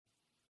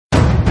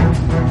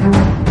Slides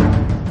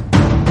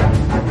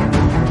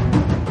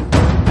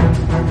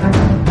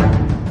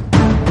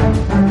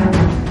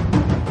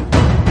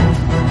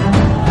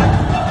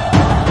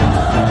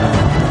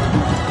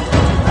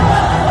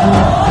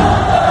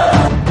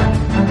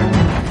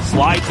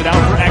it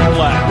out for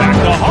Ekblad. Back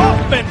to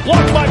Hoffman.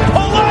 Blocked by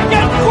Polak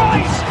and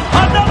Price.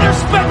 Another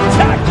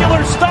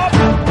spectacular stop.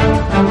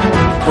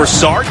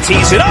 Broussard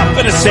tees it up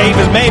and a save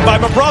is made by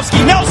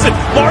Bobrovsky. Nelson.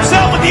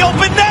 Barzal with the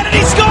open net and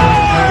he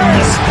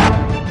scores!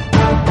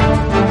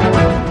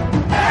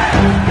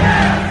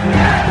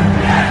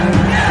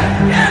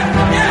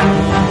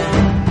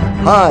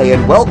 Hi,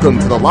 and welcome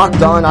to the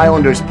Locked On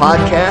Islanders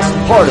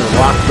podcast, part of the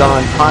Locked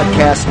On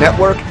Podcast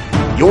Network,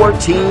 your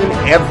team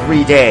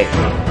every day.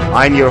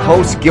 I'm your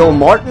host, Gil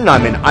Martin.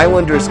 I'm an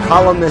Islanders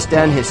columnist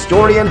and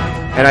historian,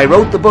 and I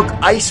wrote the book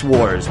Ice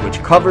Wars,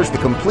 which covers the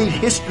complete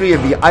history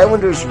of the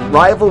Islanders'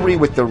 rivalry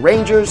with the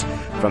Rangers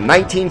from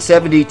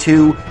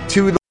 1972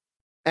 to the...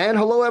 And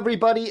hello,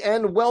 everybody,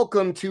 and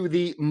welcome to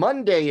the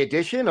Monday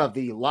edition of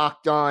the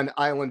Locked On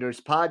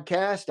Islanders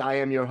podcast. I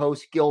am your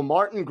host, Gil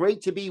Martin.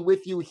 Great to be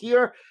with you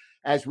here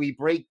as we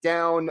break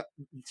down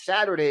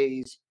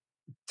Saturday's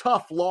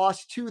tough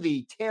loss to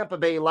the Tampa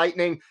Bay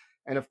Lightning.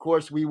 And of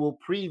course, we will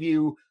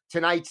preview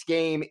tonight's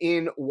game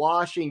in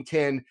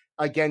Washington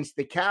against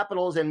the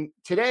Capitals. And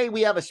today we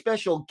have a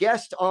special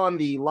guest on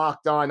the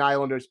Locked On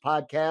Islanders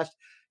podcast.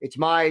 It's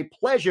my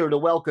pleasure to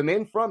welcome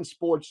in from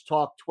Sports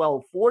Talk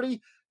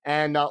 1240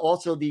 and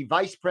also the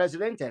vice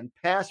president and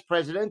past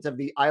president of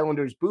the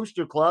Islanders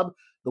Booster Club,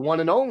 the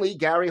one and only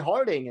Gary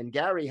Harding. And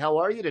Gary, how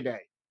are you today?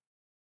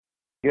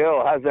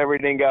 Gil, how's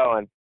everything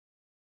going?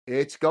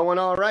 It's going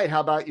all right. How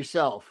about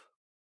yourself?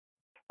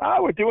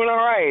 We're doing all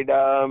right.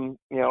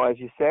 As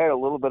you said, a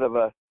little bit of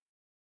a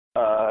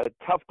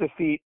tough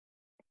defeat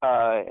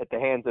at the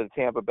hands of the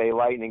Tampa Bay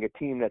Lightning, a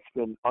team that's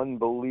been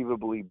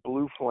unbelievably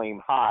blue flame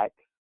hot.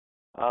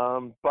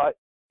 But,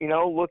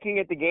 looking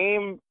at the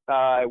game,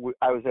 I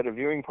was at a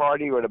viewing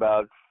party with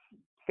about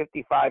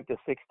 55 to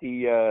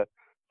 60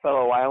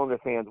 fellow Islander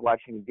fans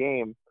watching the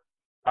game.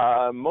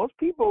 Most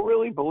people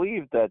really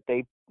believed that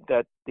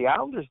the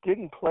Islanders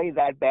didn't play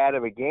that bad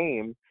of a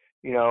game.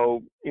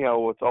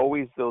 It's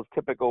always those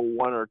typical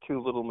one or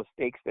two little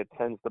mistakes that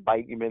tends to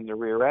bite you in the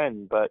rear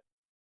end. But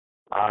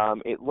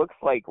it looks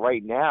like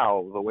right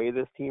now, the way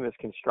this team is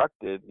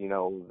constructed,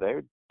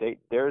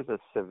 there's a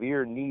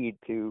severe need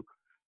to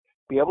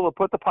be able to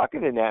put the puck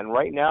in net. And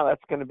right now,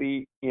 that's going to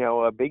be,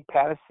 a big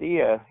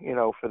panacea,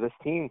 for this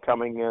team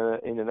coming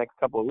in the next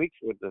couple of weeks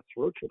with this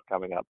road trip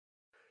coming up.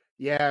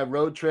 Yeah,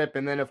 road trip.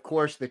 And then, of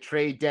course, the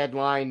trade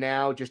deadline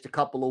now just a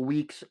couple of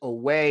weeks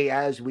away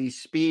as we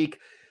speak.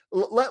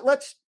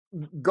 Let's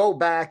go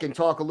back and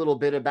talk a little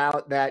bit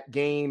about that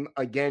game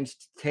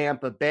against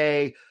Tampa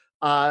Bay.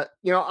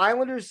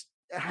 Islanders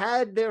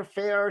had their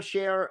fair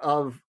share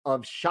of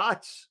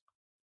shots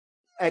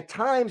at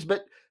times,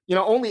 but,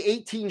 only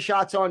 18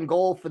 shots on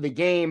goal for the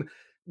game.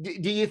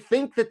 Do you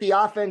think that the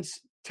offense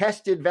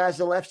tested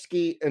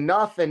Vasilevsky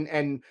enough?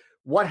 And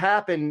what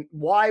happened?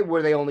 Why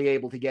were they only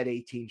able to get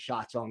 18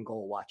 shots on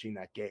goal watching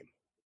that game?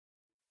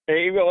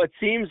 Well, it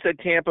seems that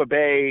Tampa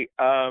Bay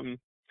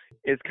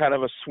is kind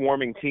of a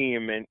swarming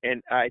team,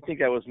 and I think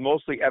that was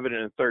mostly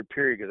evident in the third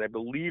period because I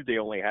believe they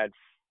only had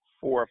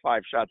 4 or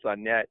 5 shots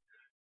on net.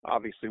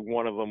 Obviously,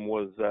 one of them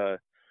was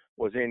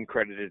in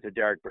credited to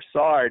Derek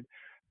Broussard,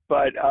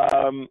 but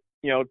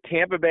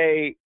Tampa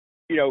Bay,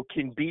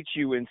 can beat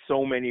you in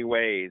so many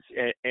ways,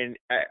 and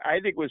I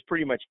think it was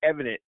pretty much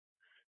evident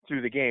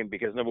through the game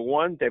because number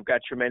one, they've got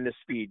tremendous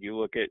speed. You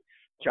look at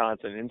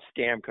Johnson and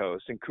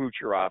Stamkos and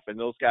Kucherov, and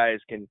those guys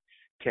can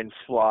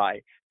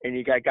fly. And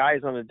you got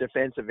guys on the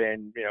defensive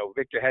end.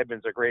 Victor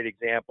Hedman's a great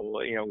example.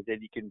 That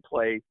he can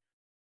play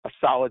a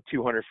solid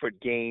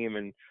 200-foot game,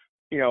 and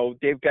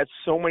they've got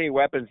so many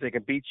weapons they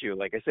can beat you.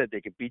 Like I said,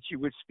 they can beat you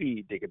with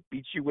speed. They can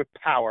beat you with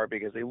power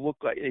because they look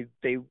like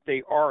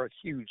they are a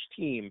huge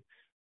team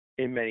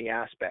in many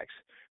aspects.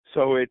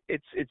 So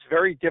it's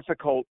very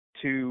difficult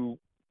to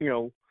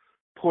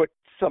put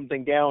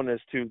something down as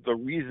to the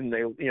reason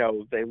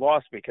they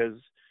lost because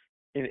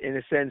in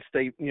a sense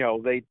they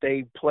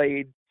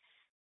played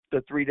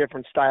the 3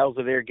 different styles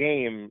of their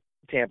game,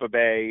 Tampa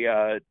Bay,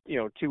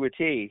 to a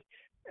T.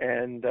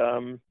 And,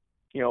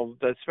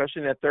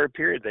 especially in that third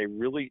period, I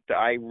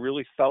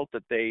really felt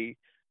that they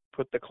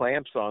put the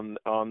clamps on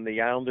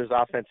the Islanders'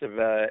 offensive,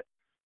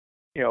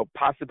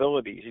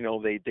 possibilities.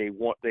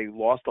 They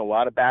lost a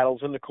lot of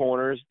battles in the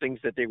corners, things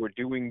that they were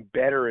doing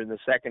better in the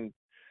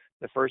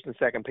first and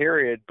second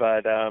period.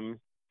 But,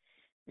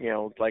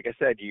 like I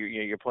said,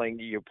 you're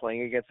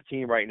playing against a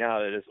team right now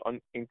that is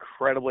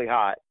incredibly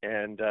hot,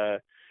 and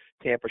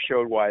Tampa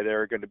showed why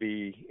they're going to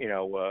be,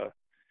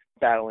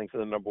 battling for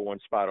the number 1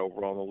 spot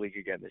overall in the league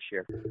again this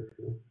year.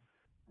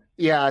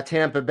 Yeah,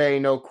 Tampa Bay,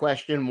 no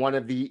question, one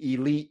of the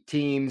elite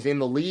teams in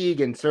the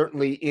league and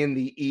certainly in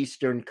the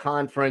Eastern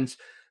Conference.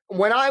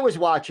 When I was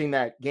watching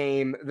that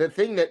game, the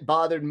thing that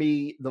bothered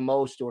me the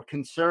most or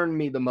concerned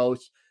me the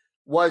most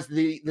was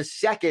the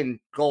second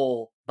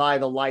goal by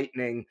the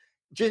Lightning.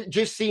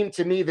 just seemed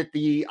to me that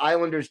the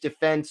Islanders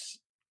defense,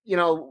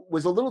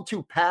 was a little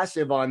too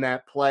passive on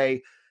that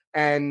play,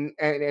 and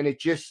it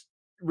just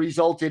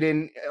resulted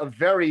in a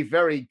very,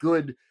 very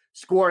good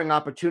scoring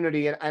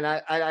opportunity. And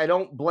I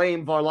don't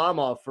blame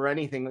Varlamov for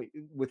anything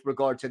with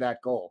regard to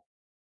that goal.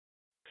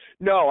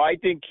 No, I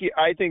think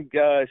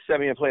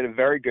Semyon played a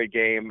very good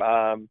game.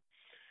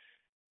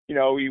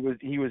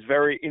 He was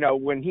very,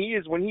 when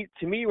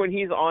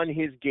he's on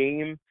his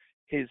game,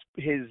 his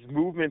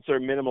movements are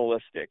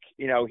minimalistic.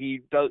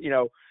 He does,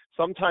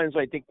 sometimes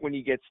I think when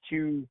he gets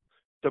too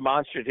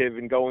demonstrative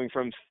and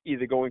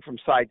either going from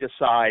side to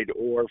side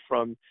or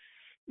from,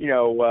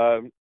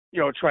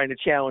 trying to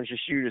challenge the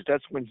shooters,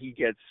 that's when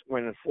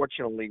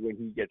unfortunately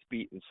he gets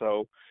beaten.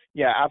 So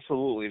yeah,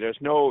 absolutely. There's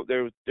no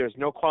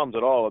qualms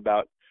at all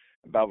about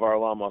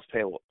Varlamov's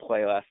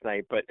play last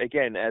night. But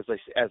again, as I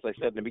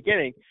said in the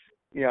beginning,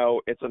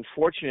 it's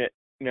unfortunate,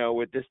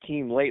 with this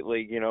team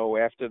lately,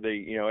 after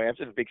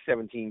the big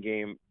 17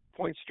 game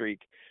point streak,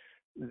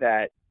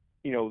 that,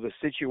 the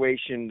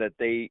situation that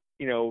they,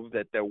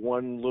 that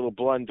one little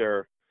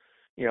blunder,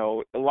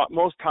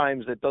 most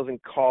times it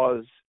doesn't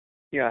cause,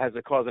 has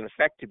a cause and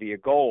effect to be a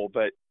goal.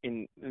 But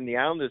in the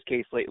Islanders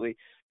case lately,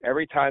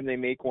 every time they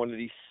make one of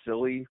these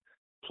silly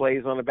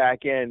plays on the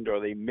back end, or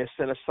they miss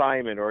an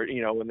assignment, or,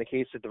 in the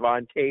case of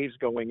Devon Toews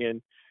going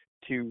in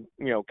to,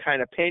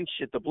 kind of pinch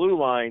at the blue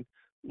line,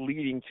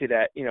 leading to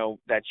that,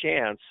 that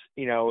chance,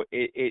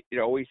 it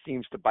always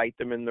seems to bite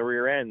them in the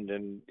rear end.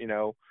 And,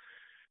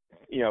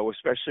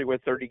 especially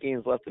with 30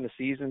 games left in the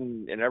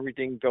season and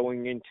everything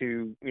going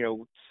into,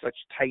 such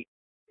tight,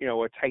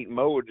 a tight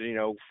mode,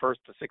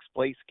 first to sixth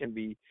place can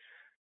be,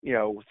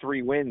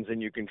 3 wins,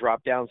 and you can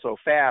drop down so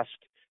fast.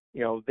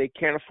 They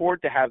can't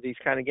afford to have these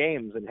kind of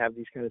games and have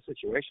these kind of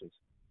situations.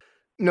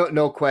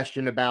 No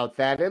question about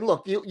that. And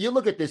look, you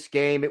look at this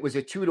game, it was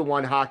a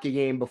 2-1 hockey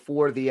game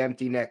before the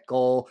empty net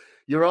goal.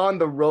 You're on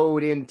the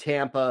road in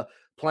Tampa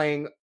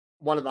playing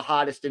one of the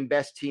hottest and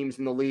best teams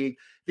in the league.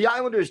 The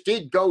Islanders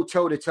did go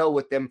toe-to-toe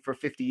with them for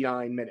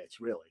 59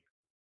 minutes, really.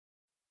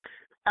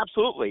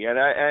 Absolutely. And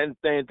I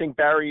think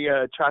Barry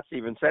Trotz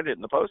even said it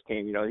in the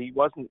postgame.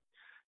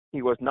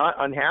 He was not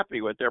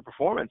unhappy with their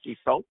performance. He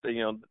felt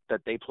that,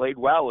 that they played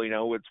well.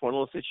 It's one of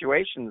those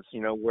situations,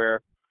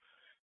 where,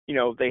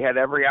 they had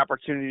every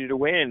opportunity to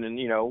win, and,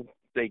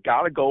 they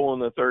got a goal in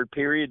the third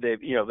period. They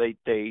made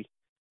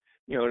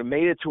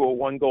it to a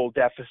 1-goal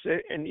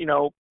deficit. And,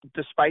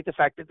 despite the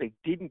fact that they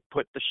didn't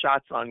put the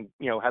shots on,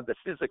 have the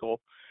physical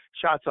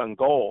shots on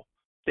goal,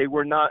 they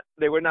were not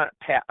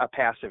a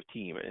passive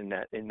team in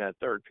that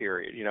third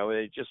period.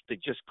 They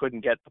just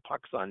couldn't get the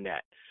pucks on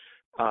net.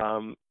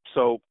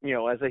 So,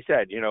 as I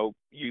said, you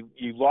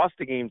lost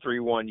the game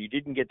 3-1. You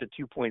didn't get the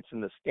 2 points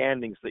in the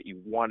standings that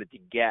you wanted to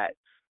get,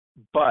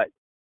 but,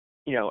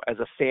 as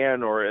a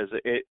fan or as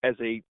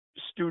a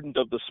student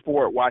of the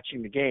sport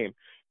watching the game,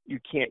 you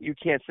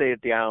can't say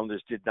that the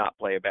Islanders did not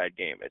play a bad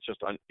game. It's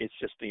just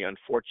the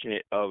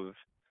unfortunate of,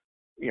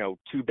 2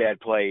 bad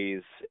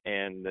plays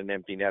and an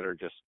empty netter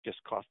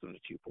just cost them the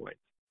 2 points.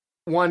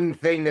 One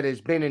thing that has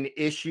been an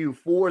issue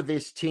for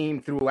this team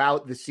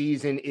throughout the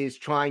season is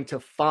trying to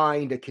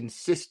find a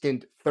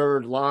consistent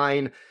third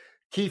line.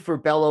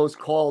 Kiefer Bellows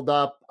called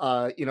up,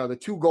 the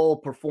 2-goal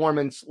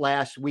performance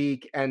last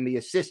week and the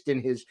assist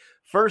in his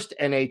first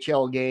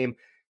NHL game.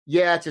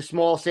 Yeah, it's a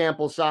small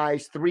sample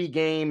size, 3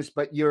 games,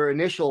 but your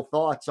initial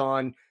thoughts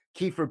on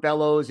Kiefer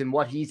Bellows and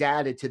what he's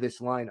added to this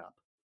lineup?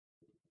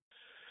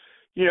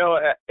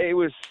 It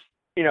was,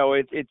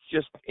 it's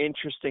just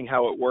interesting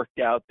how it worked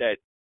out that,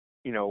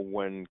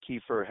 when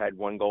Kiefer had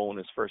 1 goal in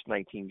his first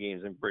 19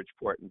 games in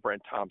Bridgeport, and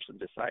Brent Thompson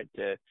decided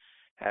to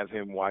have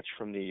him watch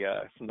from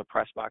the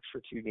press box for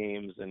 2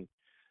 games. And,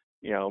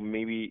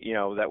 maybe,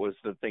 that was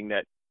the thing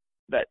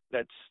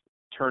that's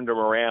turned him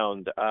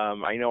around.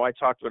 I know I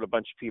talked with a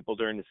bunch of people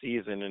during the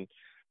season, and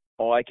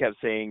all I kept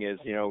saying is,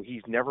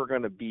 he's never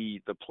going to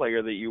be the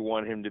player that you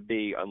want him to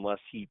be unless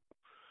he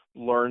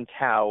learns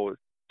how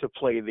to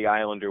play the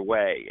Islander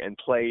way and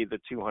play the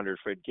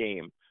 200-foot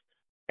game.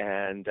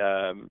 And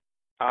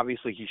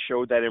obviously he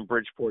showed that in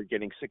Bridgeport,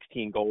 getting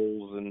 16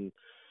 goals and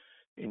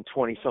in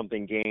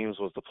 20-something games,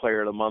 was the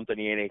player of the month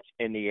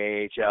in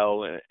the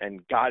AHL,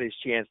 and got his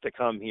chance to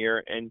come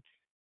here. And,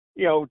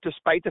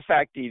 despite the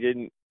fact he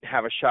didn't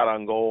have a shot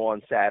on goal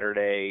on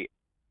Saturday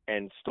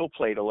and still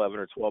played 11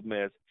 or 12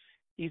 minutes,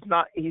 he's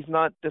not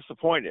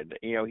disappointed.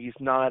 He's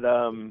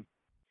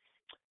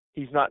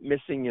not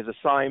missing his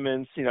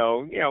assignments.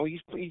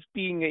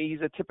 He's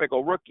a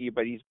typical rookie,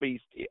 but he's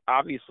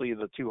obviously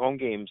the 2 home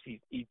games.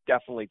 He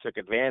definitely took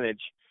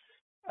advantage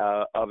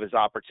of his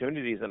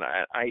opportunities, and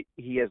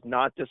he has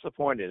not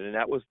disappointed. And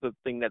that was the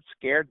thing that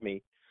scared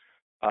me.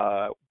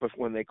 But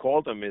when they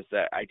called him, is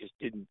that I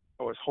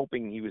was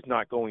hoping he was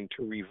not going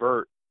to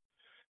revert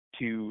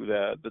to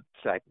the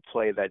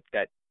play that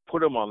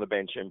put him on the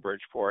bench in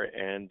Bridgeport.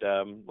 And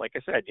like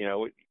I said,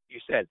 you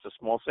said it's a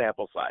small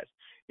sample size.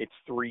 It's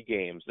 3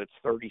 games. It's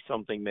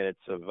 30-something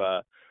minutes of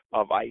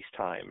ice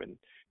time, and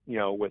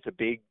with a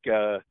big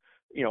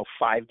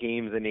 5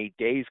 games in 8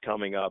 days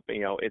coming up.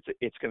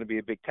 It's going to be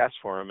a big test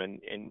for him,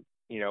 and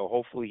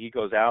hopefully he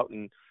goes out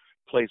and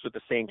plays with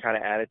the same kind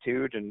of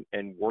attitude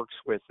and works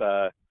with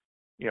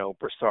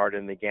Brassard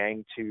and the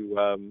gang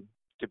to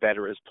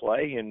better his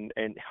play and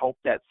help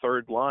that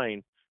third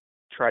line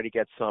try to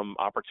get some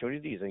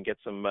opportunities and get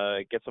some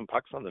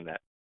pucks on the net.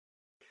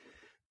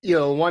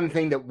 One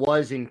thing that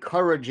was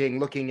encouraging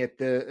looking at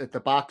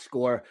the box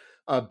score,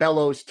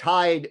 Bellows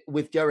tied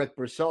with Derek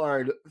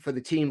Brassard for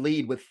the team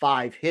lead with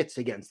 5 hits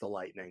against the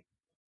Lightning.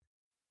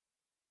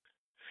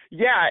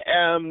 Yeah,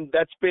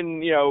 that's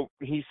been,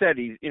 he said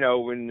he's,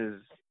 in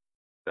his,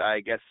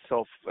 I guess,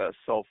 self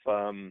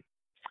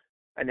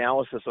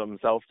analysis of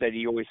himself, that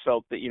he always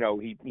felt that,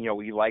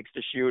 he likes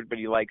to shoot, but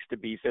he likes to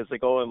be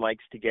physical and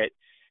likes to get,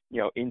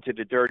 into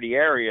the dirty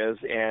areas.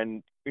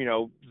 And,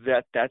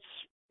 that's,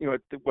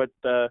 what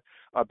the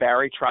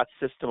Barry Trotz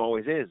system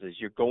always is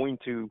you're going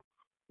to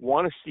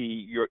want to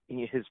see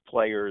his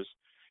players,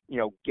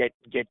 get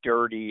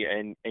dirty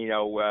and,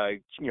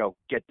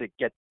 get the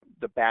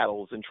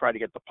battles and try to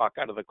get the puck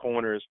out of the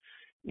corners,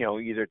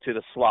 either to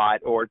the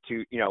slot or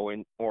to,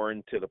 or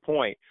into the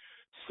point.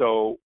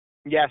 So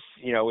yes,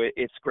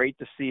 it's great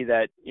to see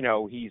that,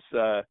 he's,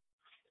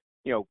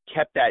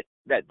 kept that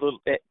little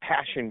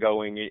passion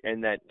going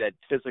and that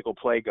physical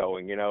play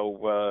going, is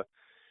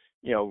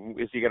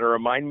he going to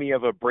remind me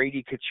of a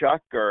Brady Tkachuk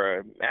or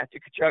a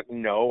Matthew Tkachuk?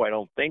 No, I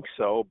don't think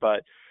so.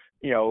 But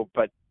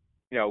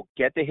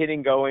get the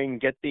hitting going,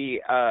 get the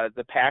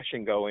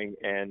passion going,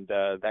 and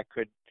that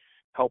could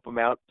help him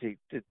out to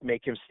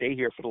make him stay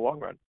here for the long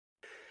run.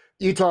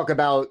 You talk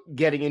about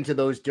getting into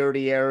those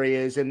dirty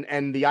areas,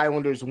 and the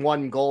Islanders'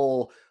 one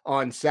goal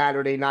on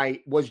Saturday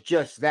night was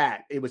just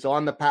that. It was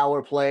on the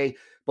power play,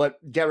 but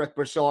Derek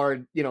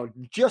Brassard,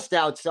 just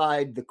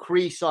outside the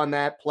crease on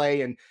that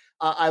play. And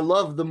I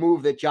love the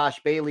move that Josh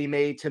Bailey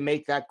made to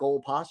make that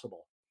goal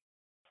possible.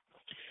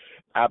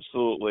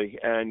 Absolutely.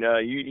 And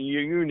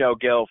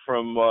Gil,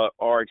 from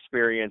our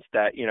experience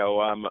that,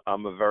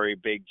 I'm a very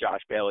big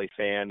Josh Bailey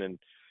fan, and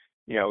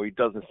he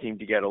doesn't seem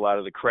to get a lot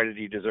of the credit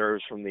he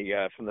deserves from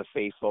the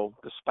faithful,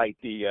 despite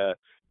the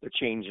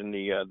change in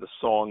the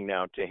song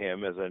now to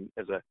him as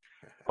a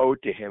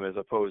ode to him as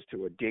opposed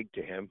to a dig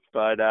to him.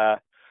 But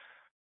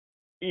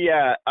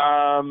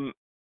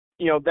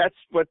that's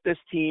what this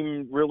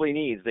team really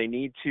needs. They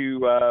need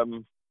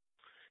to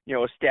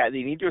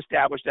they need to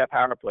establish that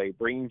power play.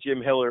 Bringing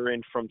Jim Hiller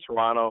in from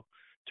Toronto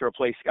to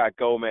replace Scott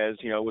Gomez,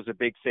 was a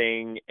big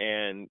thing,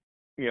 and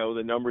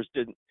the numbers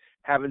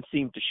haven't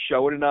seemed to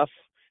show it enough.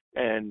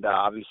 And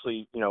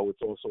obviously,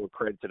 it's also a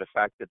credit to the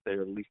fact that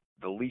they're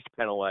the least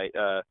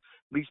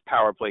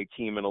power play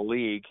team in the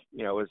league,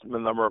 as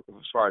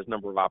far as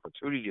number of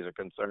opportunities are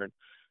concerned.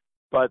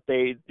 But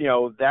they,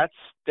 that's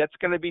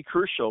going to be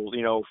crucial,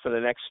 for the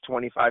next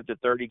 25 to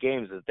 30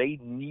 games, that they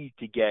need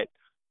to get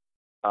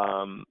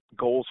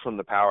goals from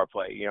the power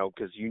play,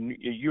 because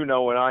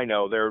and I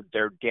know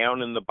they're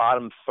down in the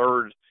bottom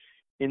third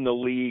in the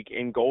league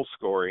in goal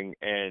scoring,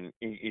 and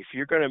if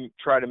you're going to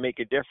try to make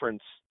a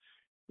difference,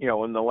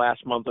 in the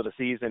last month of the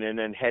season, and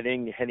then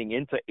heading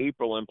into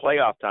April and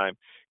playoff time,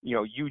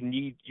 you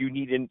need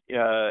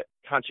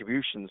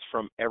contributions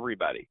from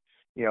everybody.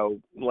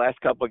 Last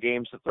couple of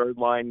games, the third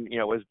line,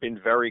 has been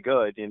very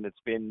good, and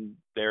it's been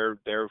their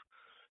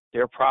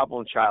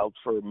problem child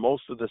for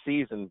most of the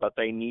season, but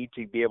they need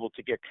to be able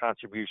to get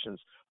contributions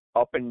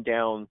up and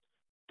down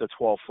the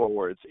 12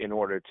 forwards in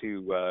order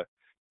to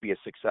be a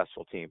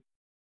successful team.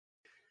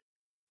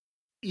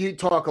 You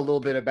talk a little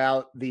bit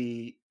about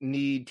the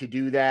need to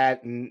do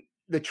that and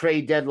the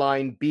trade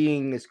deadline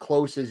being as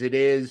close as it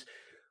is.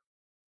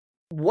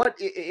 What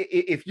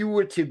if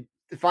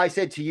I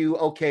said to you,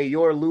 okay,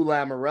 you're Lou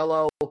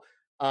Lamoriello,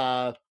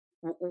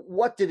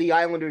 what do the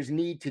Islanders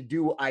need to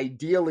do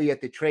ideally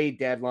at the trade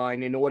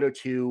deadline in order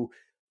to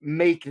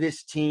make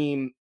this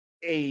team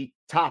a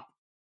top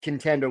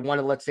contender, one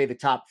of, let's say, the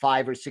top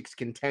 5 or 6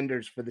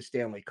 contenders for the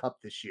Stanley Cup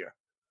this year?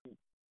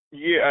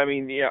 Yeah, I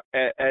mean,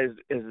 as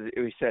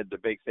we said, the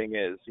big thing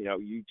is,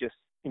 you just,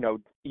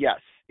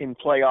 yes, in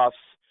playoffs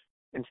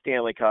and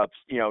Stanley Cups,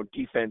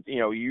 defense,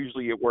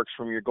 usually it works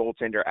from your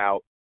goaltender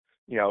out,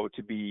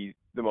 to be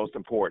the most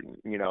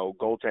important.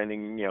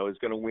 Goaltending, is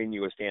going to win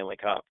you a Stanley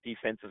Cup.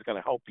 Defense is going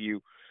to help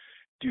you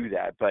do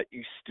that, but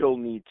you still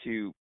need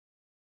to,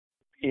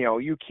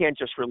 you can't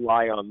just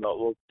rely on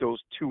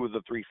those 2 of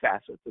the 3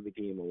 facets of the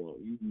game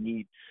alone.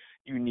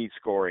 You need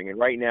scoring, and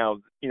right now,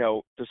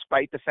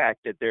 despite the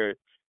fact that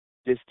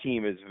this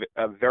team is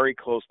a very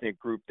close-knit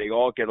group. They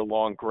all get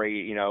along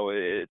great.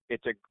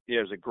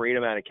 There's a great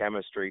amount of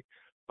chemistry,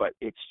 but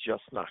it's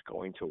just not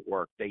going to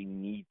work. They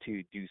need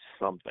to do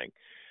something.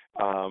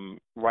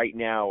 Right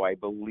now, I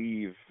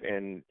believe,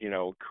 and,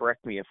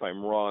 correct me if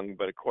I'm wrong,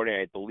 but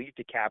I believe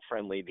to Cap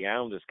Friendly, the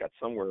Islanders got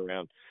somewhere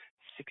around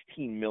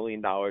 $16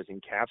 million in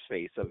cap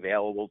space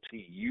available to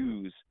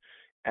use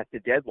at the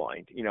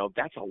deadline.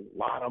 That's a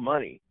lot of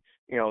money.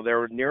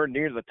 They're near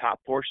the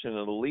top portion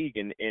of the league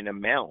in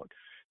amount.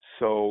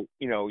 So,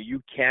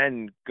 you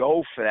can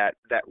go for that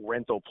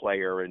rental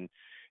player and,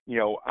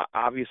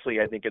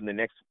 obviously I think in the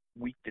next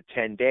week to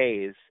 10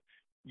 days,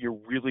 you're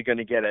really going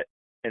to get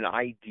an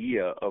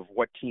idea of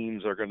what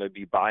teams are going to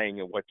be buying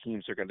and what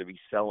teams are going to be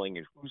selling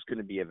and who's going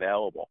to be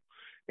available.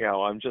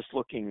 I'm just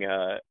looking,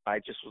 I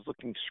just was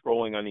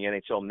scrolling on the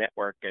NHL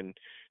Network, and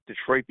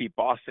Detroit beat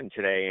Boston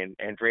today, and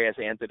Andreas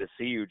Anthony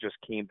just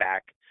came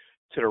back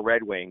to the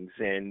Red Wings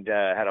and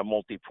had a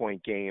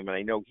multi-point game. And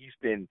I know he's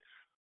been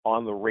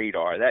on the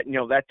radar.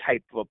 That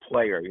type of a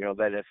player,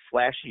 that a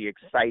flashy,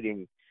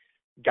 exciting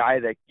guy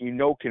that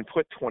can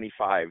put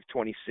 25,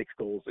 26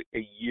 goals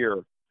a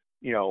year,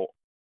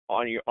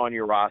 on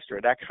your roster.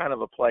 That kind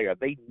of a player.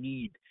 They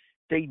need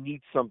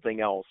something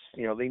else.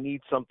 They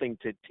need something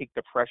to take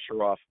the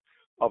pressure off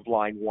of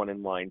line 1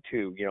 and line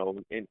 2,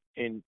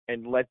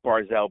 and let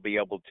Barzal be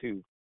able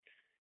to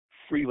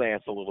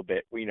freelance a little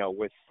bit,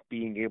 with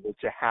being able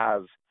to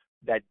have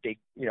that big,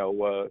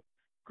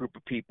 group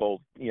of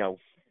people,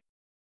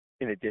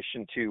 in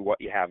addition to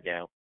what you have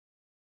now.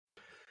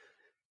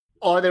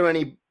 Are there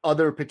any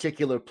other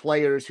particular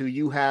players who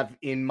you have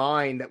in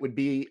mind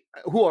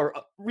who are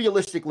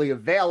realistically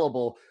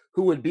available,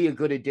 who would be a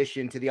good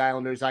addition to the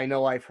Islanders? I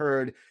know I've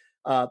heard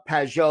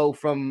Pajot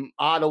from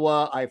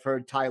Ottawa. I've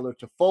heard Tyler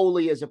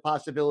Toffoli as a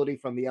possibility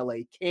from the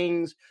LA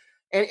Kings.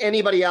 And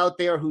anybody out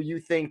there who you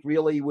think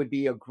really would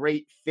be a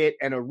great fit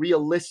and a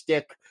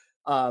realistic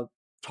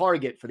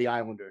target for the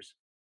Islanders?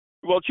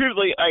 Well,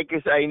 truthfully, I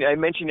guess I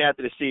mentioned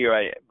after the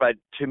CEO, but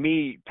to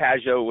me,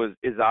 Pajot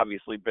is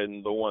obviously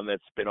been the one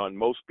that's been on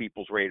most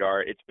people's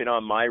radar. It's been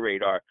on my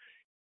radar,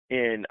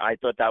 and I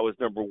thought that was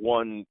number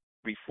one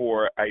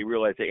before I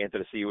realized that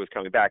Anthony CEO was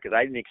coming back, because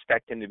I didn't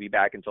expect him to be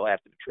back until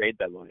after the trade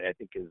deadline. I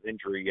think his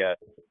injury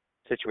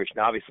situation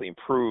obviously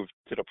improved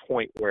to the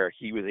point where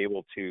he was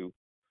able to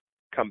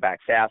come back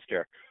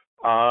faster.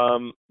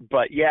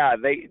 But yeah,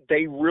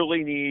 they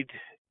really need,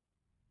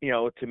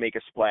 to make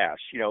a splash.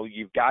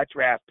 You've got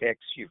draft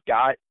picks, you've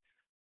got,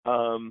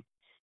 a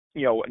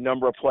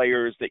number of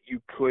players that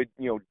you could,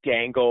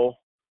 dangle,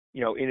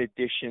 in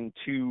addition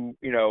to,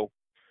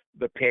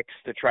 the picks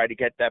to try to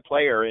get that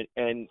player.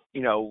 And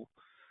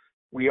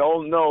we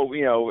all know,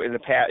 in the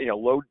past,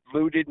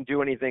 Lou didn't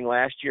do anything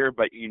last year,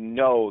 but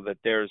that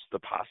there's the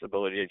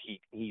possibility that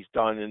he's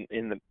done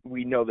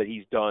we know that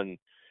he's done,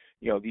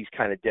 these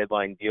kind of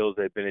deadline deals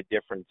that have been a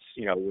difference,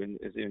 in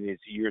his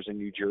years in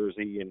New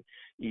Jersey and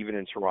even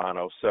in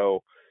Toronto.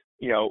 So,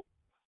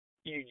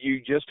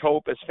 you just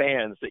hope as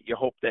fans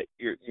that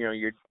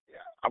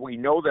we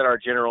know that our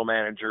general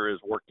manager is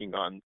working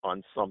on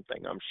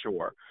something, I'm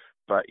sure,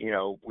 but,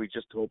 we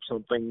just hope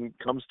something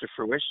comes to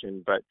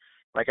fruition. But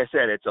like I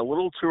said, it's a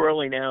little too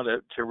early now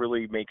to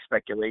really make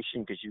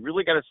speculation, because you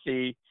really got to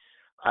see,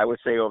 I would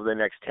say, over the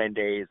next 10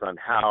 days on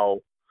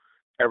how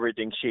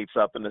everything shapes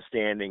up in the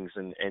standings,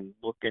 and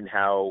looking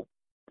how,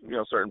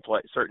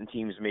 certain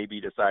teams may be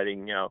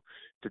deciding,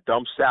 to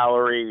dump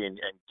salary and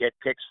get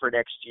picks for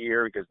next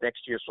year, because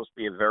next year is supposed to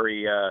be a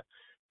very,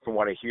 from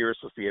what I hear, is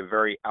supposed to be a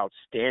very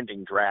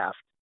outstanding draft,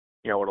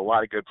 with a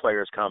lot of good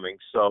players coming.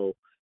 So,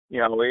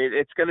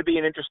 it's going to be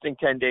an interesting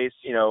 10 days,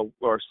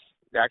 or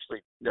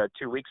actually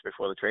 2 weeks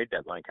before the trade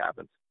deadline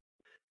happens.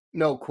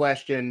 No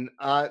question.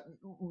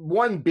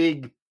 One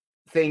big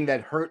thing that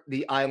hurt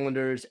the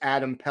Islanders,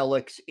 Adam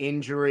Pelech's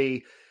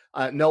injury,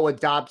 Noah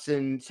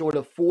Dobson sort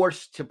of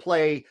forced to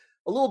play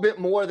a little bit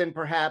more than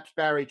perhaps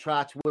Barry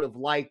Trotz would have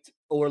liked,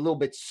 or a little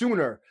bit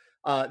sooner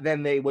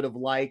than they would have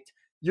liked.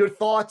 Your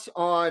thoughts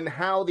on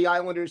how the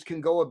Islanders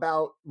can go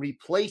about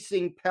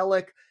replacing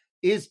Pelech?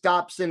 Is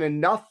Dobson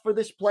enough for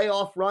this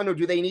playoff run, or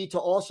do they need to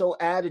also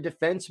add a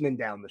defenseman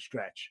down the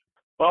stretch?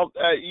 Well,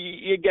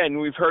 again,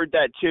 we've heard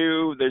that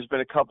too. There's been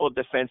a couple of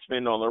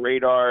defensemen on the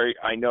radar.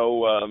 I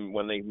know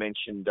when they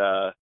mentioned,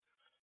 a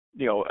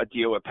deal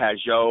with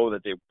Pajot,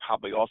 that they're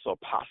probably also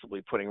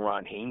possibly putting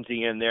Ron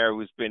Hainsey in there,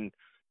 who's been,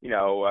 a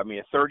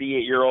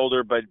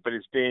 38-year-older, but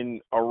has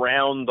been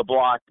around the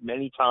block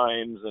many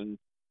times and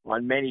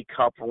on many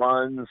cup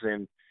runs,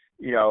 and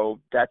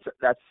that's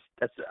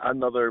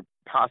another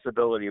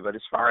possibility. But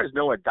as far as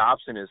Noah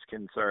Dobson is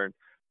concerned,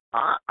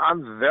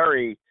 I'm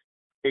very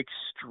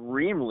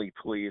extremely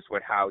pleased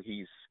with how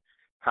he's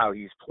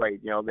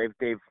played.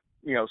 They've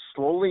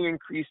slowly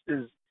increased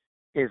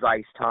his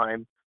ice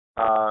time.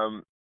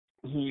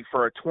 He,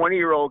 for a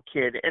 20-year-old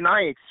kid, and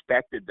I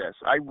expected this.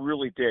 I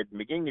really did. In the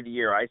beginning of the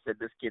year, I said,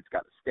 this kid's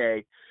got to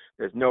stay.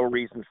 There's no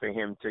reason for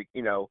him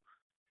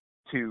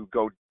to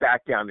go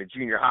back down to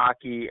junior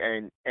hockey,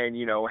 and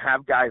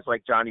have guys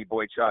like Johnny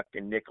Boychuk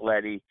and Nick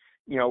Leddy,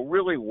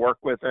 really work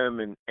with him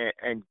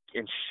and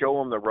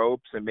show him the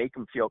ropes and make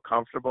him feel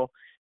comfortable.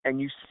 And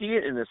you see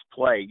it in this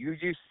play. You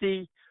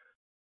see,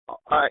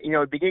 at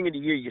the beginning of the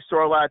year, you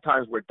saw a lot of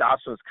times where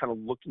Dobson was kind of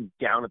looking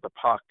down at the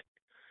puck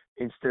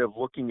instead of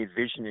looking at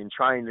vision and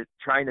trying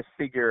to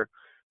figure,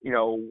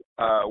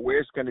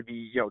 where's going to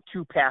be,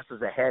 2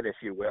 passes ahead, if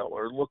you will,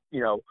 or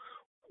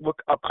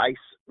look up ice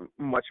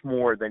much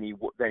more than he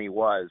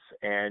was.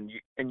 And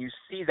you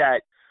see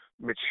that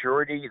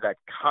maturity, that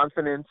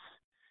confidence,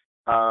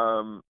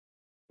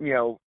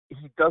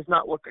 he does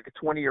not look like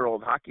a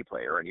 20-year-old hockey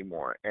player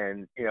anymore.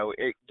 And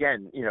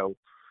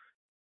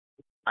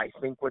I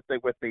think with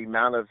the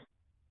amount of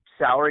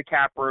salary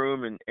cap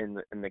room and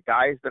the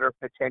guys that are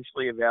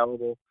potentially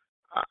available,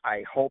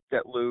 I hope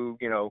that Lou,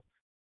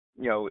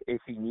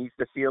 if he needs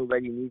to feel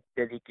that he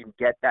can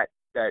get that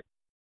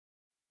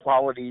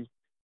quality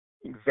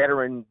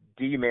veteran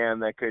D-man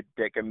that could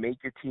make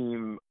your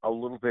team a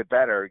little bit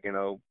better,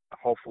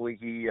 hopefully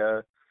he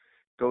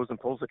goes and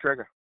pulls the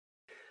trigger.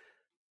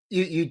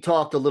 You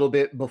talked a little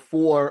bit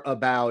before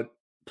about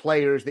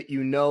players that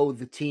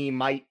the team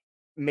might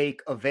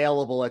make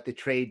available at the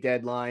trade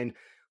deadline.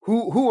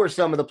 Who are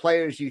some of the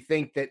players you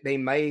think that they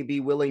may be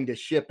willing to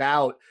ship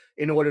out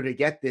in order to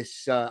get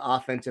this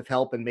offensive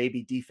help and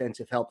maybe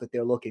defensive help that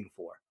they're looking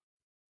for?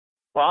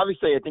 Well,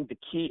 obviously, I think the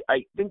key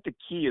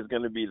is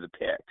going to be the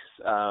picks.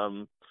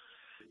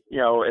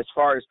 As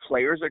far as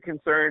players are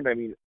concerned, I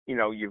mean,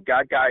 you've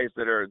got guys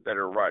that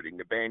are riding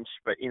the bench,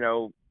 but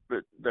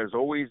there's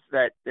always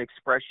that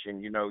expression,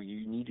 you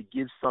need to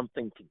give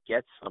something to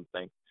get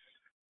something.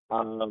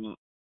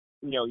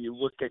 You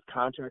look at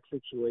contract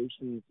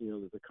situations,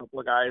 there's a couple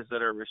of guys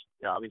that are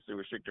obviously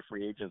restricted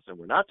free agents, and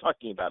we're not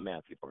talking about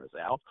Matthew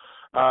Barzal.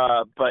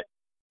 But,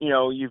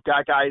 you've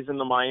got guys in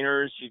the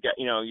minors,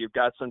 you've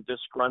got some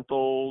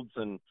disgruntles,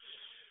 and,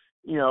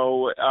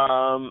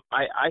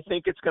 I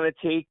think it's going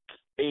to take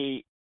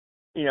a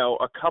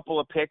couple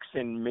of picks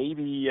and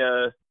maybe,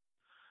 a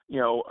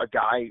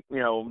guy,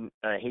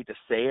 I hate to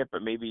say it,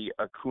 but maybe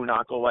a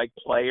Kuhnhackl-like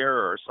player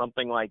or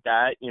something like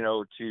that,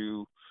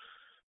 to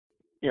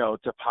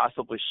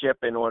possibly ship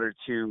in order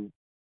to,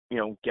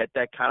 get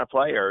that kind of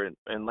player.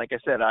 And like I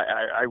said,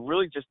 I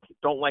really just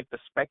don't like to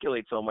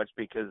speculate so much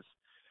because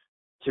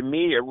to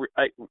me,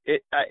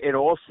 it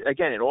all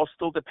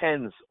still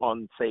depends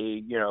on,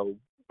 say,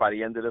 by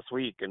the end of this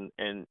week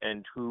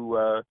and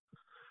who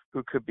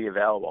could be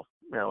available.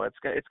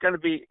 It's going to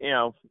be,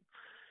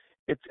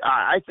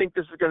 I think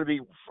this is going to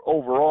be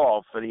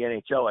overall for the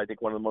NHL, I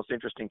think one of the most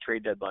interesting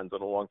trade deadlines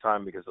in a long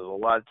time because there's a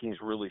lot of teams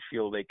really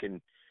feel they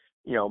can,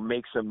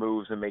 make some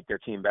moves and make their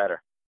team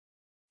better.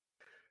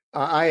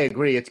 I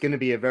agree. It's going to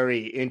be a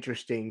very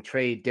interesting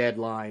trade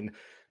deadline.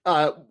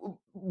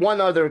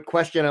 One other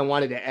question I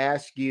wanted to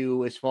ask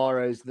you as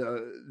far as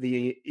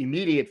the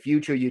immediate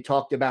future, you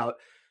talked about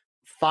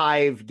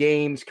 5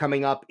 games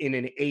coming up in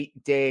an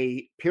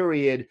 8-day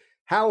period.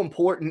 How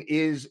important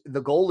is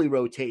the goalie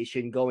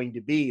rotation going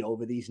to be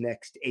over these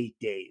next 8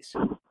 days?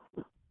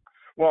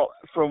 Well,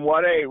 from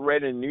what I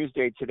read in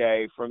Newsday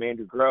today from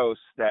Andrew Gross,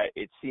 that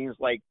it seems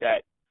like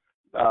that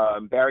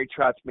Barry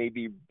Trotz may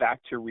be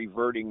back to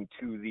reverting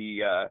to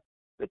the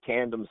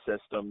tandem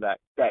system that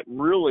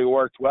really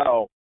worked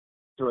well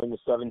during the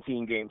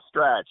 17-game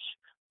stretch.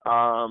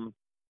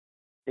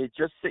 It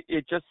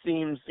just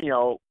seems,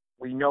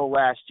 we know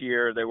last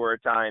year there were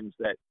times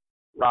that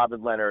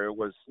Robin Leonard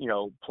was,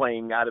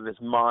 playing out of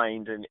his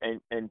mind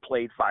and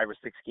played 5 or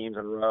 6 games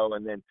in a row.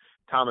 And then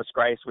Thomas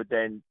Greiss would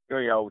then,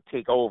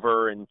 take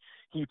over and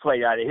he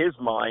played out of his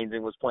mind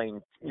and was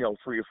playing, 3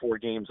 or 4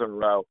 games in a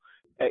row.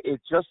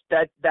 It just,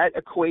 that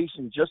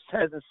equation just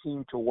hasn't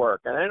seemed to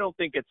work. And I don't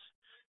think it's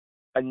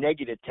a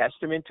negative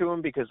testament to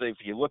him because if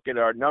you look at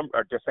our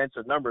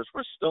defensive numbers,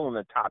 we're still in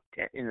the top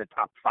 10, in the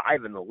top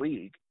 5 in the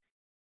league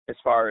as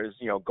far as,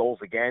 goals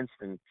against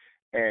and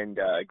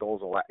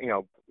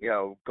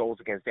goals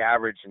against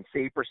average and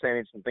save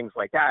percentage and things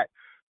like that.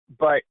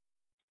 But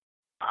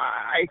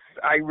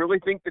I really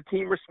think the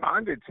team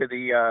responded to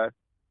the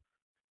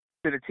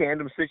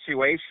tandem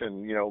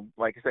situation.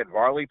 Like I said,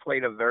 Varley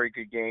played a very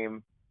good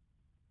game,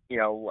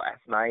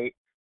 last night.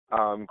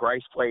 Greiss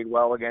played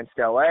well against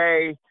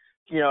LA,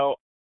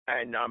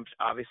 and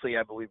obviously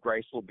I believe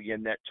Greiss will be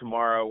in net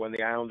tomorrow when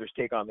the Islanders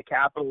take on the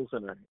Capitals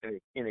in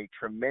a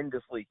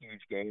tremendously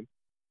huge game.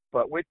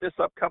 But with this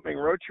upcoming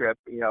road trip,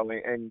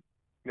 and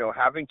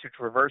having to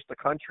traverse the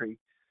country,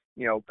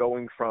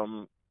 going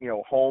from,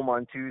 home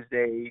on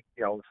Tuesday,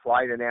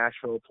 fly to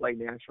Nashville, play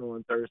Nashville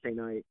on Thursday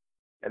night,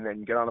 and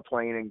then get on a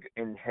plane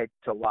and head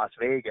to Las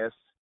Vegas,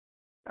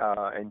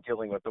 and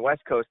dealing with the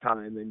West Coast time,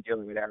 and then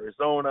dealing with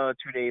Arizona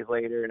 2 days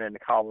later, and then to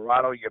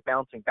Colorado, you're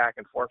bouncing back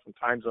and forth from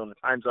time zone to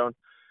time zone.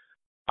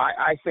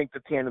 I think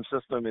the tandem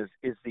system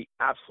is the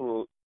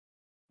absolute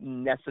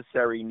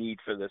necessary need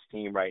for this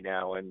team right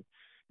now. And,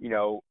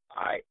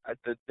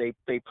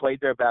 they played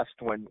their best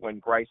when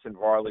Greiss and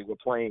Varley were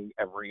playing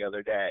every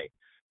other day,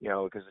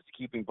 because it's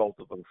keeping both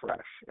of them fresh.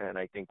 And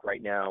I think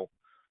right now,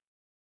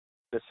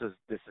 this is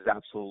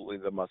absolutely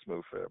the must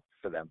move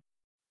for them.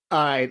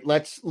 All right,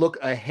 let's look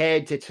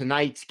ahead to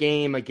tonight's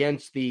game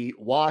against the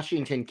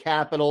Washington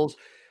Capitals.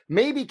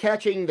 Maybe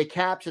catching the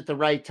Caps at the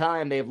right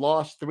time. They've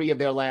lost 3 of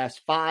their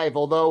last 5,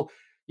 although,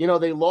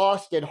 they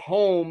lost at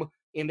home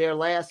in their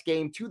last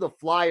game to the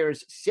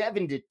Flyers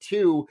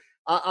 7-2.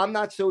 I'm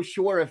not so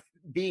sure if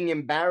being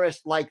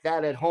embarrassed like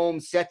that at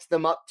home sets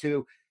them up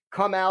to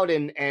come out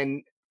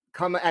and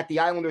come at the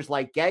Islanders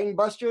like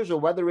gangbusters, or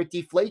whether it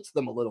deflates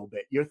them a little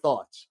bit. Your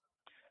thoughts?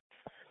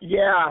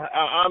 Yeah,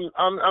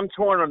 I'm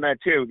torn on that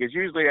too, because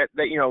usually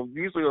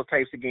usually those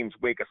types of games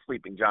wake a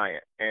sleeping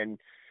giant, and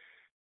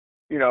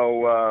you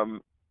know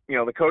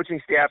the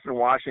coaching staff in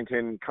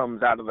Washington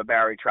comes out of the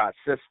Barry Trotz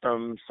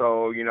system,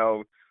 so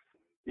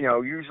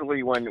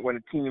usually when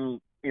a team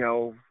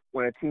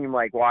when a team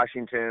like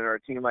Washington or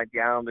a team like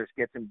the Islanders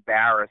gets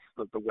embarrassed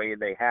of the way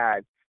they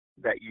had,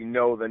 that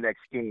the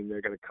next game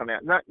they're going to come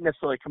out, not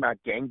necessarily come out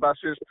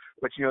gangbusters,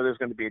 but there's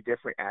going to be a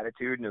different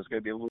attitude and there's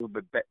going to be a little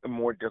bit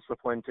more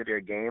discipline to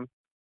their game.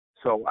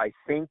 So I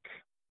think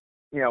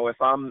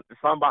if I'm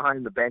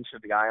behind the bench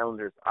of the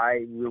Islanders,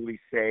 I really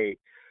say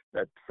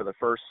that for the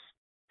first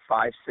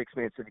 5-6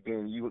 minutes of the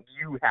game, you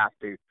have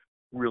to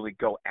really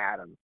go at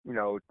them.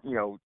 You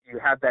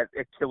have that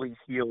Achilles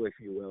heel, if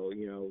you will.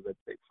 That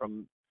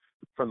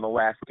from the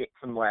last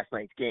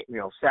night's game,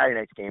 Saturday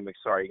night's game,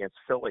 against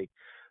Philly.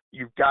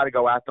 You've got to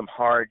go at them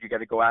hard. You got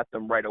to go at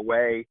them right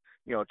away.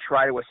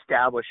 Try to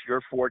establish your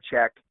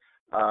forecheck.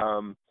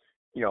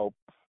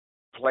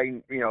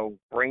 Play,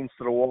 brains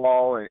to the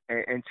wall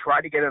and try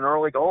to get an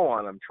early goal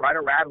on them. Try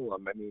to rattle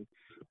them. I mean,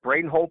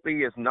 Braden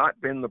Holtby has not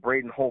been the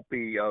Braden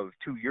Holtby of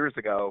 2 years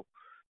ago,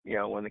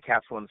 when the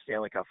Caps won the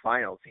Stanley Cup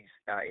Finals. His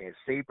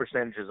save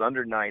percentage is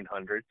under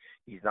 900.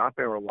 He's not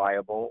been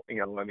reliable. They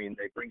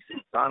bring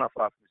Samsonov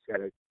off,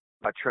 who's had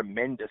a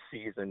tremendous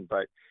season,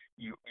 but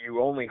you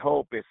only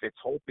hope, if it's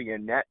Holtby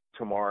in net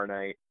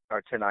tonight,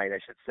 I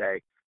should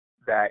say,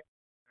 that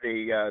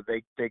they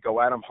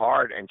go at him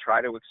hard and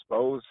try to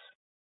expose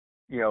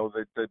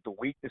the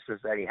weaknesses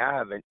that he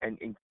have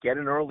and get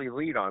an early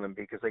lead on him,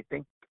 because I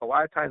think a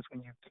lot of times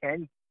when you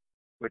can,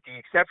 with the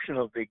exception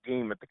of the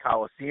game at the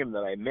Coliseum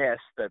that I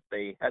missed, that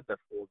they had the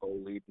 4-goal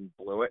lead and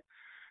blew it,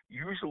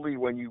 usually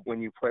when you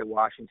play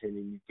Washington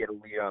and you get a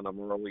lead on them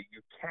early,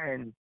 you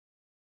can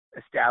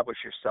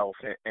establish yourself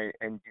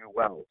and do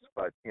well.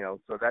 But, so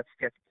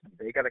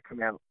they got to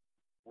come out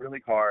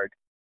really hard,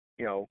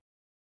 and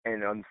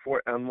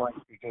unlike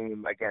the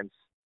game against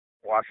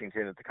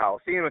Washington at the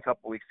Coliseum a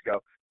couple weeks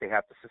ago, they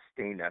have to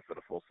sustain that for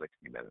the full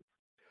 60 minutes.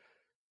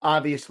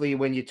 Obviously,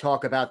 when you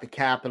talk about the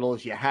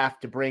Capitals, you have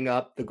to bring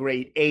up the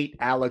great 8,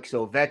 Alex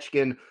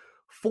Ovechkin.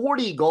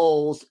 40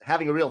 goals,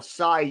 having a real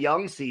Cy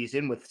Young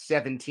season with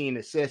 17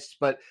 assists.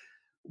 But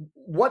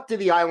what do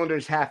the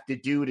Islanders have to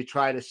do to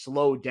try to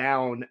slow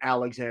down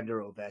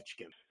Alexander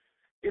Ovechkin?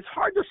 It's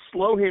hard to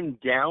slow him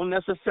down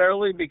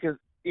necessarily, because,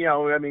 he's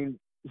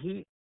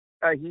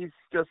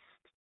just,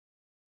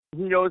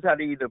 he knows how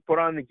to either put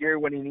on the gear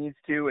when he needs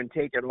to and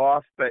take it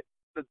off. But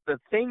the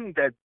thing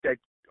that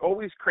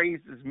always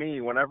crazes me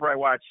whenever I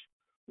watch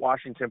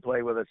Washington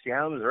play with the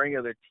Islanders or any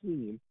other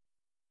team,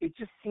 it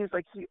just seems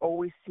like he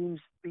always seems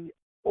to be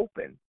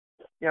open.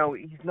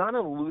 He's not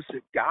an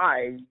elusive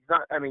guy. He's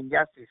not.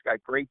 Yes, he's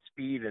got great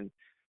speed and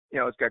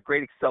he's got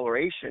great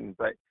acceleration,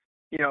 but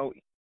you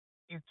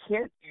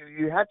can't.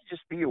 You have to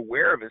just be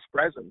aware of his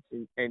presence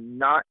and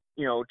not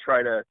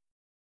try to.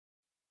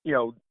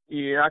 You're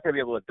not going to be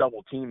able to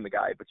double team the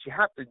guy, but you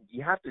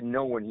have to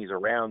know when he's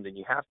around, and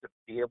you have to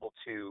be able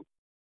to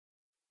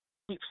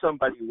keep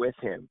somebody with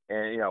him,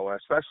 and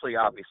especially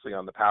obviously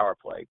on the power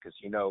play, because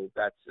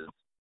that's his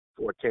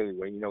forte,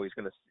 when he's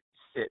going to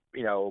sit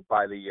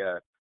by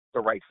the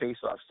right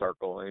face-off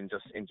circle and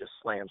just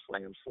slam.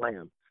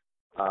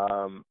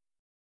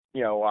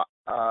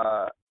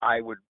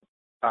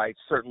 I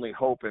certainly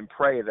hope and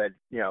pray that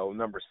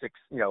number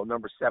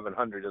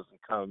 700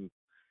 doesn't come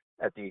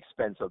at the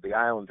expense of the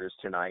Islanders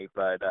tonight,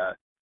 but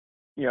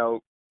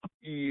you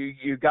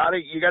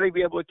gotta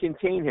be able to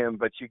contain him,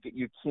 but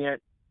you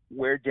can't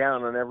wear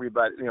down on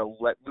everybody,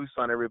 let loose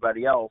on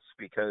everybody else,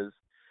 because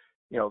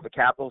the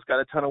Capitals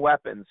got a ton of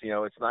weapons.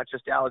 It's not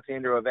just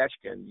Alexander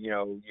Ovechkin.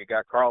 You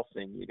got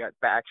Carlson, you got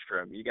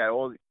Backstrom, you got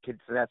all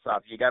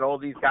Kuznetsov, you got all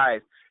these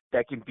guys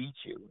that can beat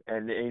you,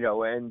 and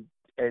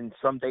and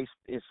some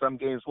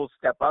games will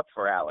step up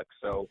for Alex.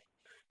 So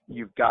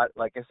you've got,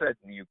 like I said,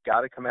 you've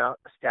got to come out,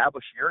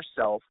 establish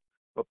yourself,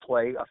 but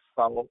play a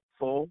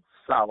full,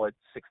 solid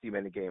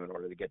 60-minute game in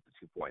order to get the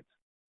 2 points.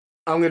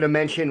 I'm going to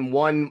mention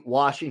one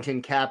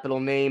Washington Capital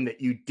name that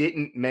you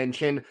didn't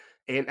mention,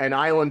 an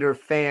Islander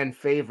fan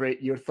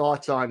favorite. Your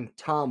thoughts on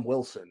Tom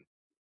Wilson?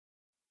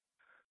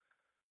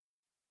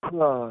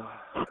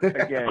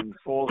 Again,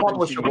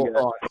 publishable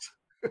thoughts.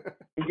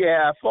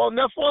 Yeah, he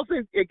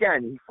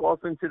falls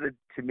into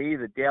to me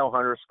the Dale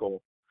Hunter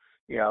school.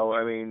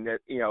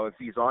 If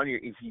he's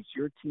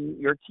your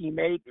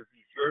teammate, if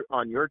he's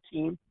on your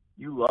team,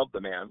 you love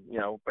the man.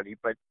 But he's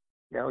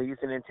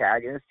an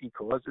antagonist. He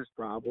causes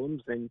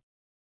problems, and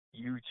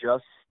you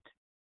just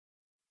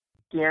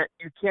can't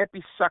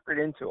be suckered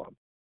into him.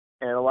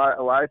 And a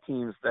lot of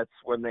teams,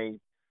 that's when they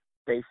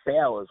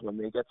fail, is when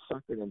they get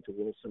suckered into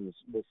Wilson's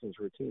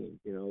routine.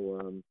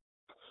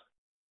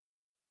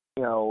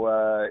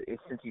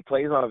 Since he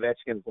plays on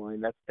Ovechkin's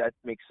line, that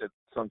makes it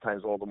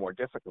sometimes all the more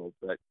difficult.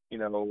 But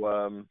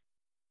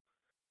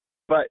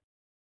but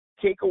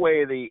take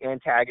away the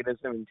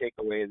antagonism and take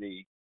away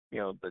the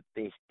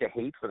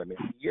hate for the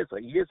man. He is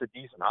a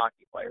decent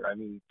hockey player.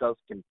 He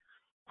can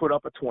put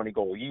up a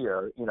 20-goal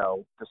year,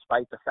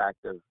 despite the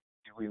fact of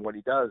doing what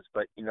he does.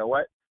 But you know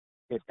what?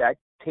 If that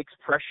takes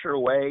pressure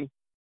away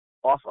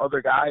off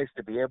other guys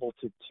to be able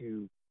to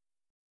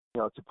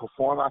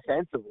perform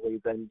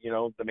offensively, then,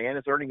 the man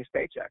is earning his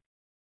paycheck.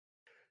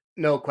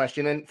 No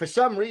question. And for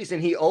some reason,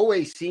 he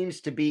always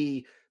seems to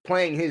be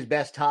playing his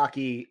best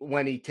hockey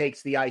when he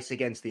takes the ice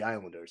against the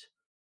Islanders.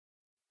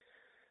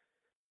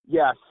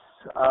 Yes.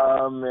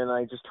 And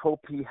I just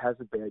hope he has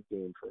a bad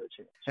game for a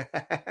change.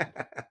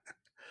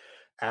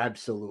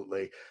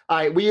 Absolutely. All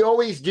right. We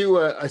always do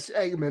a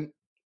segment,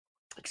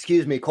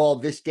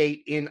 called This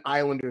Date in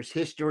Islanders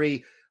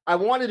History. I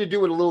wanted to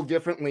do it a little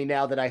differently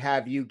now that I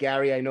have you,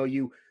 Gary. I know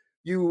you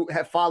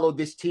have followed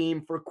this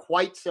team for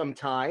quite some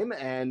time,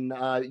 and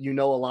you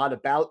know a lot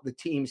about the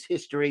team's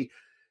history.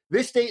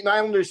 This Date in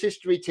Islanders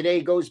history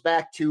today goes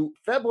back to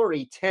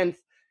February 10th,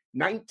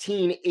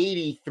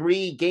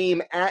 1983,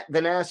 game at the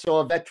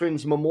Nassau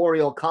Veterans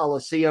Memorial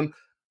Coliseum.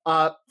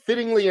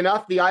 Fittingly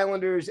enough, the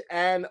Islanders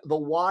and the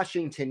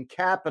Washington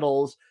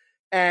Capitals.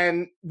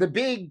 And the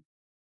big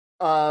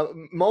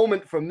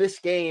moment from this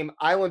game,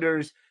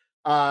 Islanders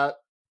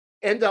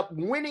end up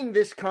winning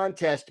this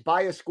contest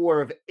by a score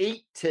of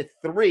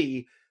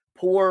 8-3.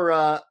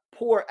 Poor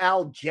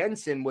Al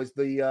Jensen was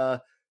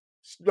the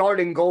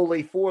starting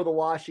goalie for the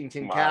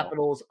Washington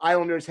Capitals.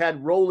 Islanders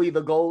had Rolly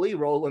the goalie,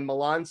 Roland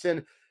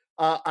Melanson,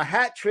 a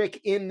hat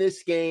trick in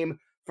this game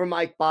for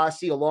Mike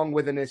Bossy, along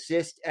with an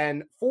assist,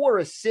 and 4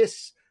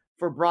 assists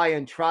for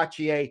Brian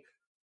Trottier.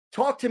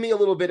 Talk to me a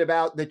little bit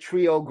about the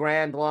Trio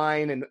Grand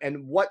line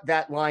and what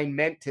that line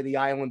meant to the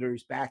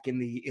Islanders back in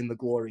the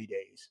glory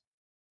days.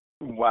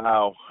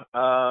 Wow.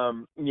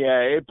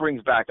 Yeah, it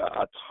brings back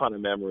a ton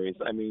of memories.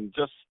 I mean,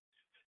 just,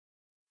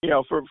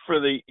 for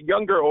the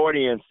younger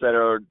audience that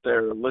are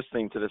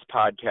listening to this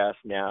podcast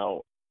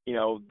now,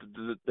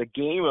 the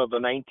game of the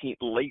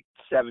late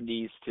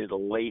 70s to the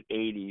late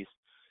 80s,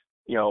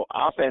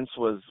 offense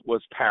was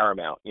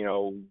paramount.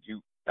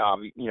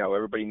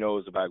 Everybody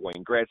knows about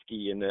Wayne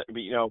Gretzky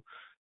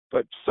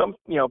but some,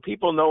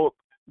 people know,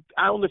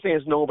 Islander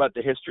fans know about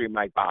the history of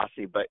Mike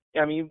Bossy, but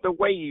I mean, the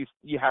way you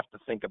have to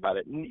think about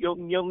it,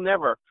 you'll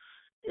never,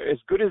 as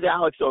good as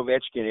Alex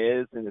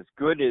Ovechkin is, and as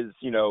good as,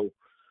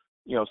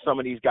 some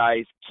of these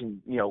guys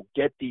can,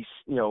 get these,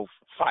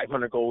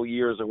 500 goal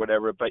years or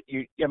whatever, but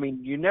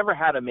you never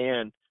had a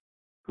man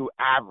who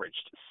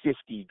averaged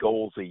 50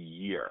 goals a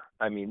year.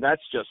 I mean,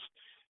 that's just,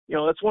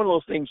 that's one of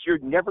those things you're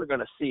never going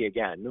to see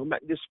again,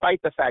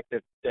 despite the fact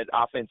that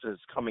offense is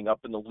coming up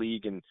in the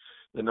league and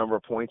the number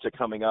of points are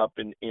coming up,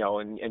 and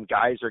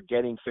guys are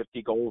getting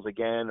 50 goals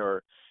again,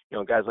 or,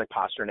 guys like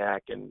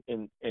Pasternak and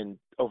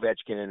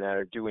Ovechkin and that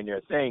are doing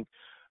their thing.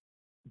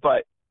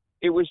 But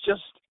it was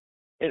just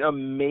an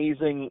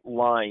amazing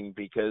line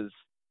because,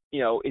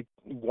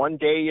 one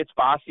day it's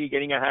Bossy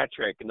getting a hat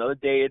trick. Another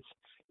day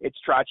it's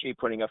Trottier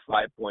putting up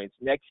 5 points.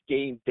 Next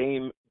game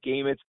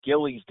it's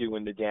Gillies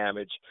doing the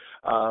damage.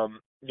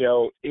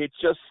 It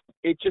just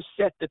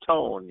set the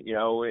tone,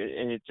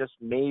 and it just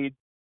made,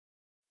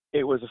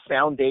 it was a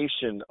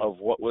foundation of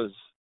what was,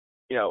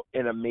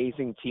 an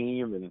amazing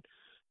team. And,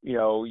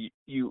 you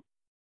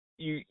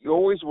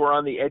always were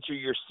on the edge of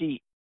your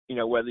seat,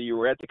 whether you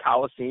were at the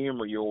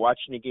Coliseum or you were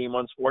watching a game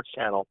on Sports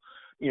Channel,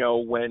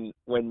 when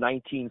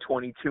 19,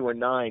 22, and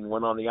 9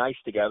 went on the ice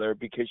together,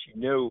 because you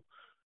knew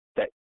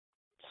that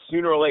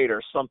sooner or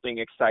later something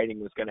exciting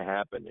was going to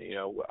happen.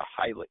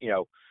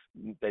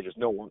 There's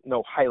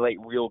no highlight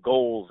reel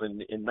goals in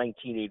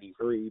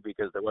 1983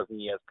 because there wasn't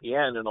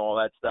ESPN and all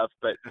that stuff.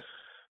 But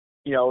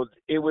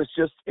it was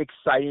just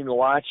exciting to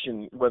watch,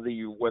 and whether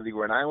you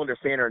were an Islander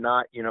fan or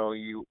not,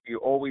 you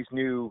always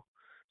knew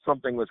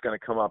something was going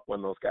to come up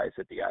when those guys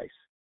hit the ice.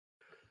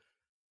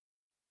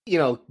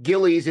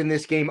 Gillies in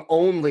this game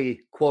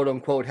only, quote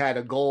unquote, had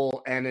a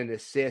goal and an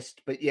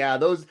assist. But yeah,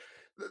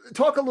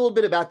 talk a little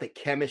bit about the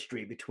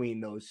chemistry between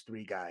those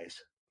three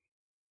guys.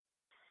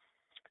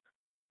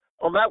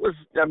 Well, the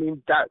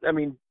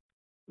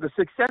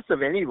success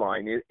of any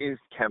line is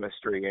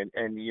chemistry, and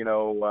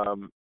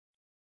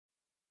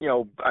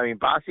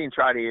Bossy and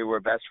Trottier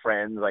were best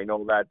friends. I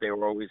know that they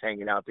were always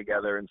hanging out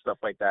together and stuff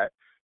like that.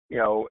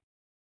 And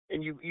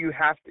you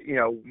have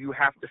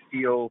to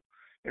feel,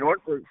 in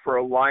order for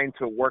a line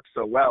to work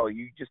so well,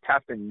 you just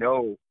have to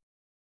know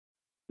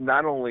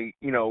not only,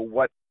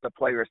 what the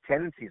players'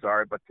 tendencies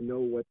are, but to know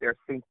what they're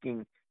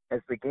thinking as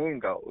the game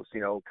goes,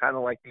 kind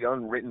of like the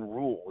unwritten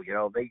rule,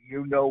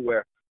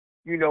 where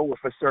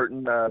if a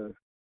certain,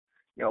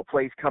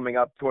 plays coming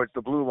up towards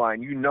the blue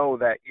line,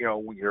 that,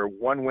 your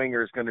one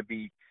winger is going to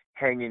be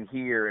hanging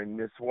here, and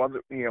this one,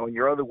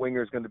 your other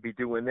winger is going to be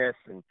doing this.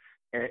 And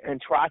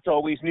Trotz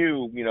always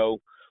knew,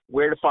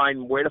 where to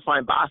find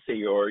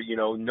Bossy, or,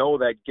 know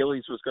that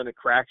Gillies was going to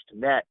crash the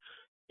net,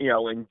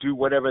 and do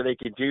whatever they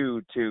could do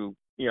to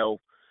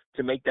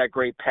make that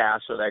great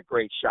pass or that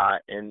great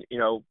shot. And,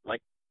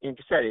 like I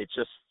said, it's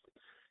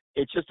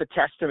just a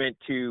testament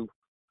to,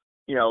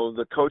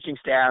 the coaching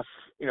staff,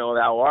 at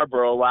Al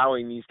Arbor,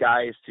 allowing these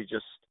guys to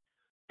just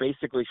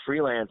basically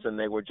freelance. And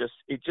it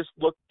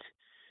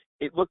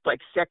it looked like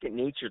second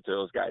nature to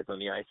those guys on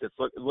the ice. It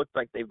looked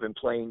like they were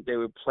playing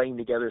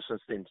together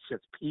since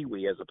Pee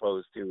Wee, as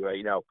opposed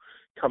to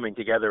coming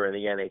together in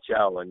the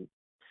NHL. And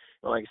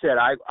like I said,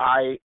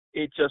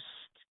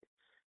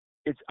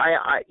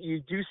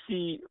 you do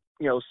see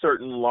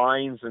certain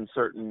lines and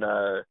certain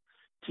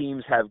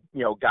teams have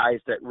guys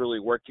that really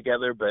work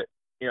together, but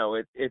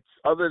it's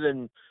other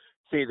than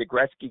say the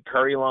Gretzky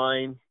Curry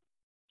line,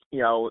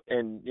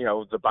 and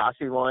the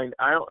Bossy line.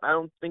 I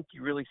don't think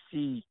you really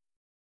see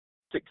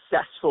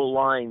successful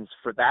lines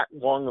for that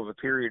long of a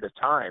period of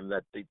time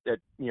that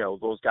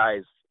those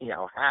guys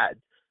had.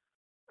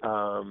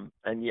 And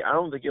I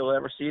don't think you'll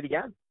ever see it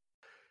again.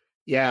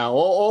 Yeah,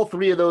 all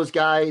three of those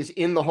guys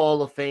in the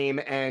Hall of Fame,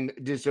 and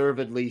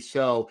deservedly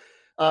so.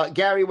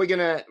 Gary, we're going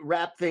to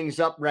wrap things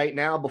up right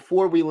now.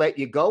 Before we let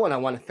you go, and I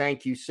want to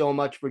thank you so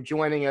much for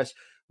joining us,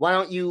 why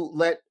don't you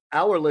let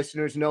our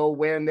listeners know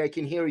when they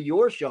can hear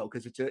your show?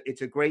 Because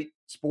it's a great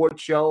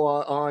sports show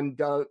on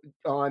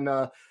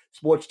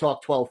Sports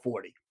Talk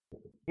 1240.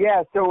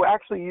 Yeah, so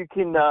actually you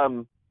can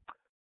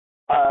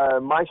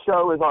my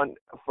show is on,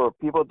 for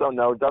people who don't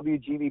know,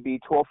 WGBB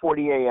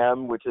 1240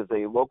 AM, which is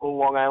a local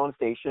Long Island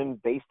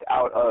station based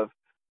out of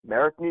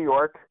Merrick, New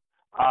York.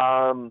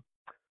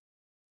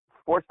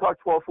 Sports Talk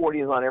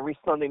 1240 is on every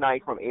Sunday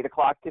night from 8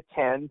 o'clock to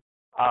 10.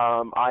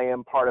 I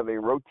am part of a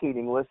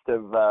rotating list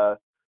of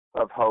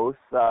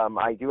hosts.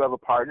 I do have a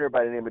partner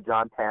by the name of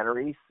John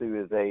Panarese,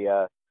 who is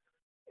a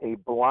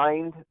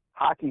blind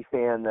hockey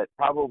fan that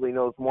probably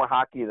knows more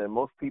hockey than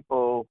most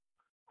people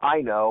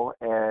I know,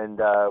 and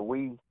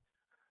we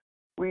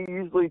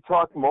usually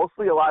talk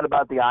mostly a lot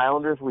about the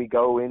Islanders. We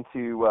go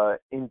into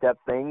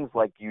in-depth things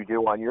like you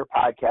do on your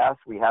podcast.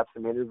 We have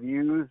some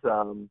interviews.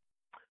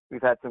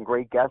 We've had some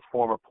great guests,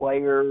 former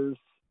players,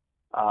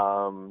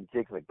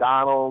 Jake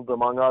McDonald,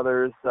 among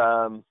others.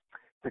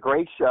 It's a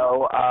great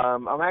show.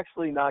 I'm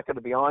actually not going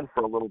to be on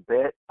for a little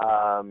bit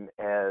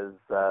as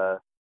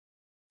the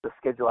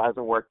schedule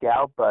hasn't worked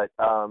out. But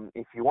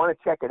if you want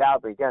to check it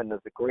out, again,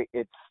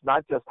 it's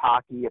not just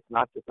hockey, it's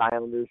not just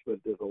Islanders, but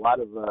there's a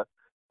lot of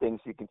things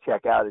you can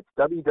check out. It's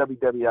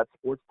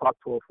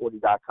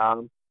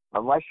www.sportstalk1240.com.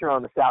 Unless you're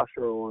on the South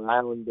Shore of Long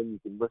Island, then you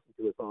can listen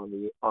to us on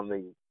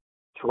the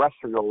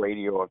terrestrial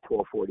radio of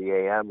 1240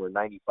 AM or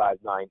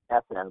 95.9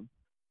 FM.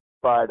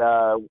 But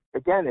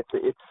again, it's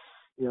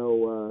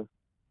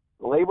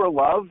labor of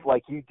love,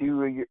 like you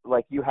do,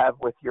 like you have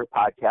with your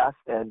podcast.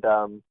 And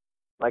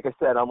like I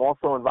said, I'm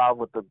also involved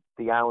with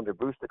the Islander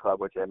Booster Club,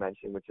 which I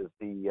mentioned, which is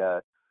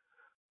the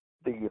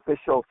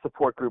official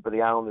support group of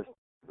the Islanders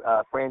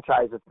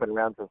franchise that's been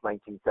around since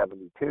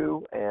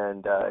 1972.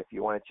 And if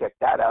you want to check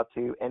that out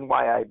too,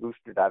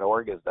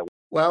 nyibooster.org is the.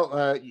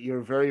 Well,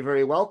 you're very,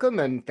 very welcome,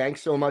 and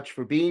thanks so much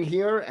for being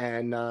here,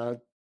 and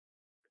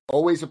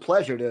always a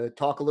pleasure to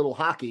talk a little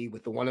hockey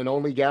with the one and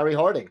only Gary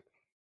Harding.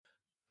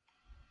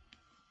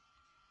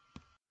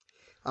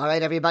 All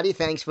right, everybody,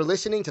 thanks for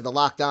listening to the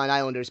Locked On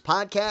Islanders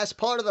podcast,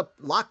 part of the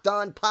Locked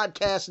On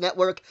Podcast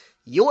Network,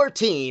 your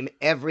team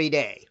every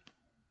day.